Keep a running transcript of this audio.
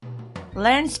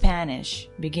Learn Spanish,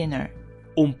 beginner.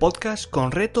 Un podcast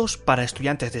con retos para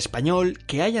estudiantes de español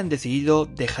que hayan decidido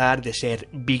dejar de ser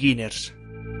beginners.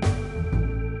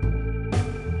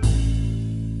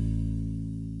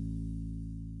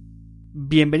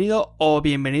 Bienvenido o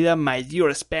bienvenida, my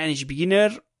dear Spanish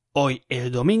beginner. Hoy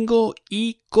es domingo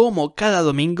y como cada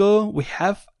domingo, we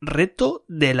have reto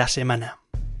de la semana.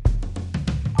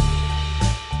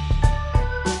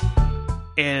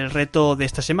 El reto de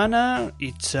esta semana,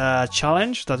 it's a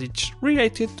challenge that is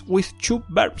related with two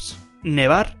verbs,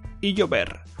 nevar y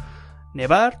llover.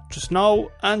 Nevar, to snow,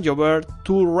 and llover,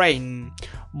 to rain.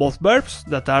 Both verbs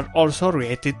that are also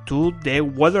related to the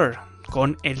weather,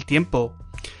 con el tiempo.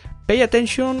 Pay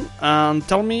attention and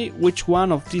tell me which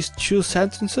one of these two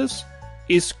sentences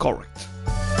is correct.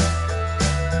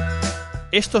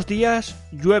 Estos días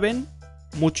llueven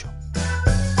mucho.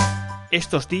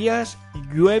 Estos días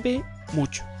llueve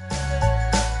mucho.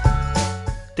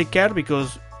 Take care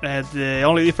because the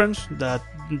only difference that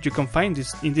you can find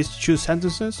in these two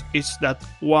sentences is that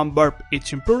one verb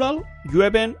is in plural,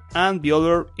 llueven, and the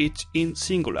other is in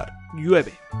singular,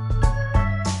 llueve.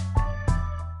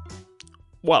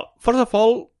 Well, first of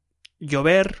all,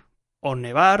 llover or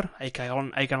nevar, I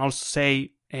can also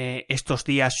say estos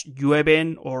días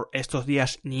llueven or estos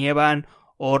días nievan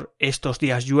or estos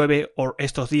días llueve or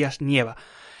estos días nieva.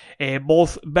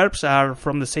 Both verbs are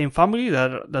from the same family,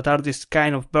 that are this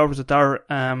kind of verbs that are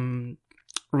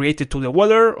related to the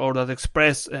weather or that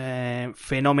express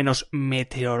fenómenos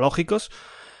meteorológicos.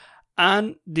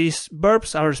 And these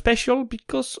verbs are special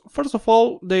because, first of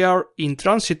all, they are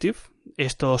intransitive.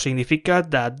 Esto significa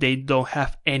that they don't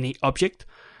have any object.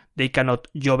 They cannot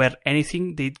llover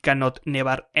anything, they cannot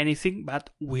nevar anything, but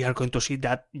we are going to see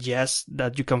that, yes,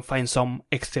 that you can find some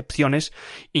excepciones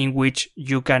in which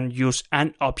you can use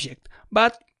an object.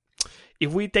 But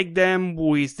if we take them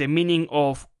with the meaning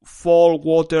of fall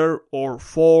water or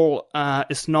fall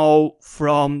snow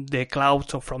from the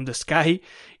clouds or from the sky,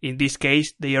 in this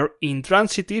case they are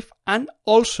intransitive and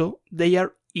also they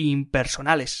are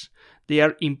impersonales. They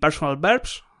are impersonal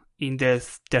verbs in the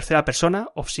tercera persona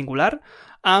of singular,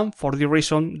 and for the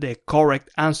reason the correct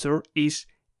answer is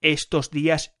estos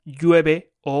días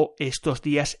llueve o estos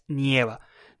días nieva.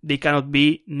 They cannot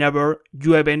be never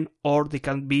llueven or they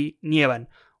can be nievan.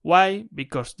 Why?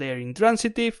 Because they are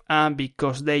intransitive and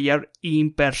because they are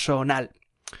impersonal.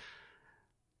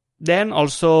 Then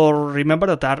also remember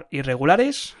that are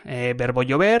irregulares. Verbo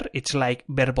llover, it's like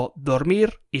verbo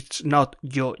dormir, it's not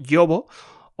yo llovo.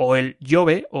 O el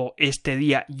llove, o este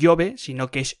día llove,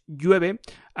 sino que es llueve,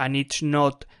 and it's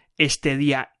not este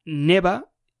día neva,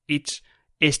 it's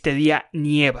este día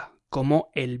nieva, como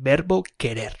el verbo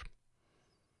querer.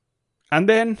 And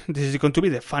then, this is going to be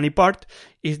the funny part,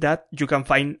 is that you can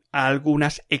find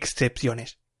algunas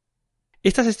excepciones.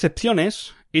 Estas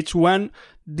excepciones, it's when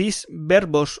these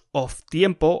verbos of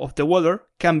tiempo, of the weather,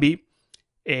 can be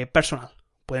personal,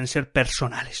 pueden ser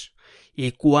personales.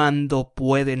 ¿Y cuándo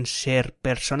pueden ser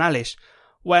personales?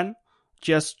 When,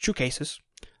 just two cases.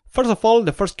 First of all,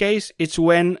 the first case is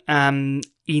when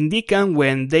indican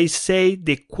when they say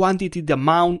the quantity, the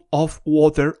amount of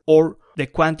water or the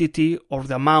quantity or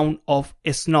the amount of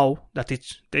snow that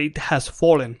it has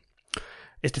fallen.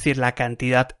 Es decir, la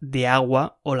cantidad de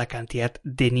agua o la cantidad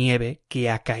de nieve que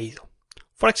ha caído.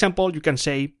 For example, you can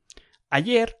say,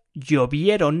 ayer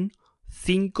llovieron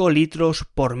 5 litros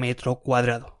por metro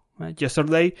cuadrado.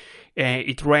 Yesterday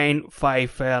it rained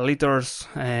 5 liters,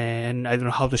 and I don't know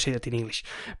how to say that in English,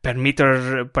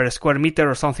 per square meter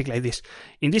or something like this.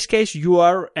 In this case, you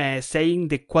are saying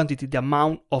the quantity, the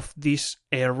amount of this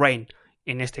rain.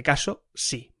 En este caso,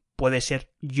 sí, puede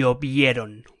ser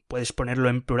llovieron. Puedes ponerlo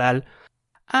en plural.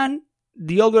 And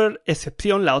the other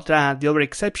exception, la otra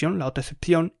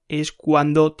excepción es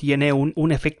cuando tiene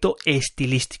un efecto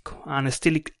estilístico. An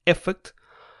stylistic effect,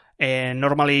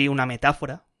 normally una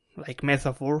metáfora, like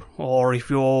metaphor, or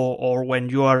when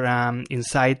you are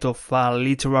inside of a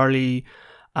literally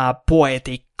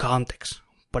poetic context.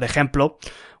 Por ejemplo,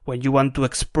 when you want to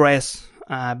express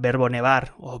verbo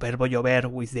nevar or verbo llover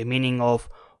with the meaning of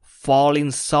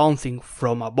falling something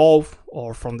from above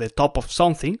or from the top of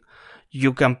something,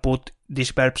 you can put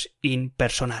these verbs in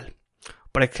personal.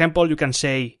 Por ejemplo, you can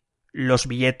say los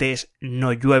billetes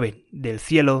no llueven del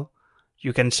cielo.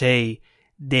 You can say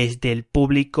desde el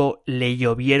público le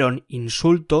llovieron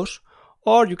insultos,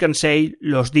 or you can say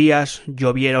los días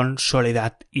llovieron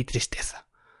soledad y tristeza.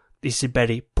 This is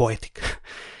very poetic.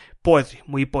 Poetry,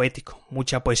 muy poético,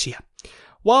 mucha poesía.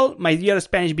 Well, my dear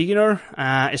Spanish beginner,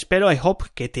 I hope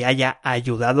que te haya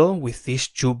ayudado with these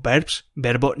two verbs,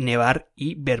 verbo nevar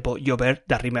y verbo llover,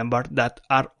 that remember that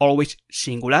are always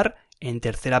singular en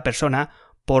tercera persona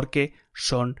porque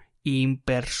son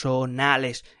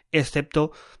impersonales,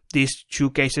 excepto these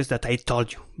two cases that I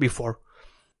told you before.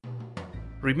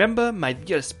 Remember, my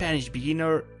dear Spanish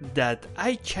beginner, that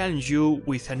I challenge you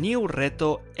with a new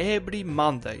reto every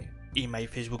Monday in my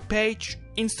Facebook page,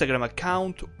 Instagram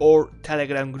account, or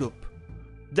Telegram group.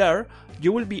 There,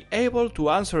 you will be able to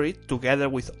answer it together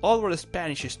with other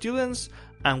Spanish students,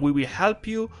 and we will help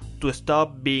you to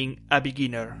stop being a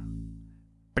beginner.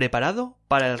 ¿Preparado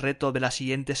para el reto de la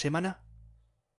siguiente semana?